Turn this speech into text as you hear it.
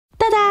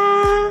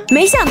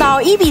没想到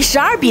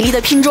1:12比例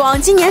的拼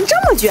装今年这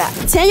么卷，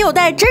前有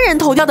带真人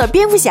头雕的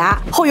蝙蝠侠，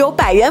后有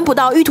100元不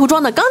到玉涂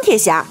装的钢铁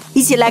侠，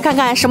一起来看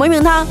看什么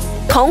名堂。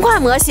同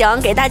款模型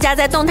给大家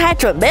在动态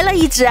准备了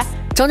一只，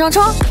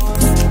冲！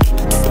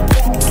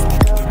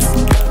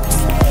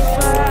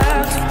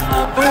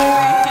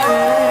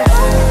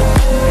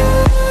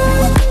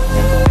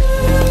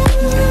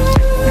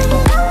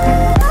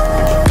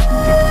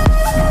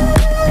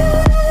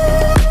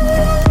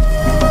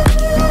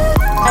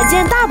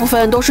大部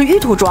分都是玉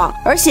涂装，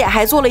而且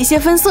还做了一些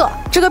分色。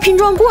这个拼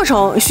装过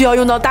程需要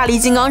用到大力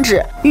金刚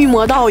指，御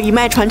魔道一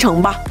脉传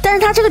承吧。但是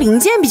它这个零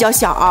件比较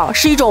小啊，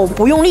是一种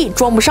不用力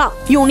装不上，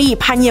用力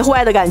怕捏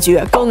坏的感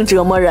觉，更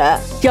折磨人，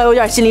要有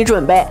点心理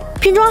准备。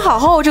拼装好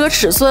后，这个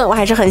尺寸我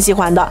还是很喜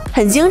欢的，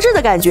很精致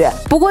的感觉。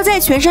不过在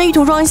全身玉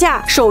涂装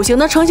下，手型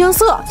的成型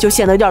色就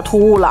显得有点突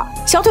兀了。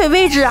小腿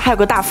位置还有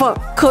个大缝，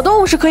可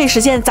动是可以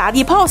实现砸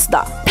地 pose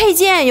的。配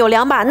件有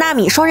2把纳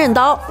米双刃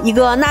刀，一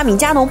个纳米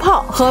加农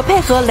炮和配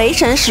合雷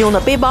神使用的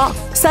背包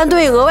，3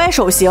对额外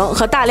手型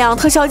和大量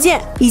特效件，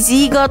以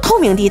及一个透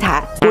明地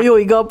台。我有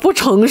一个不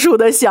成熟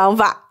的想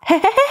法。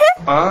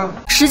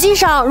实际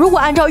上，如果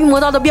按照御魔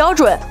道的标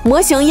准，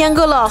模型阉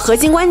割了核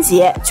心关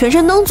节、全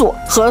身灯组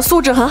和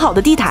素质很好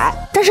的地台，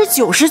但是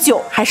99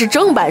还是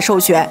正版授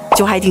权，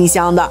就还挺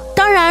香的。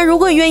当然，如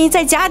果你愿意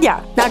再加点，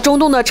那中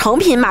动的成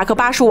品马克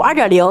85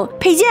 2.0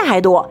 配件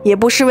还多，也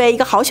不失为一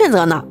个好选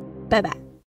择呢。拜拜。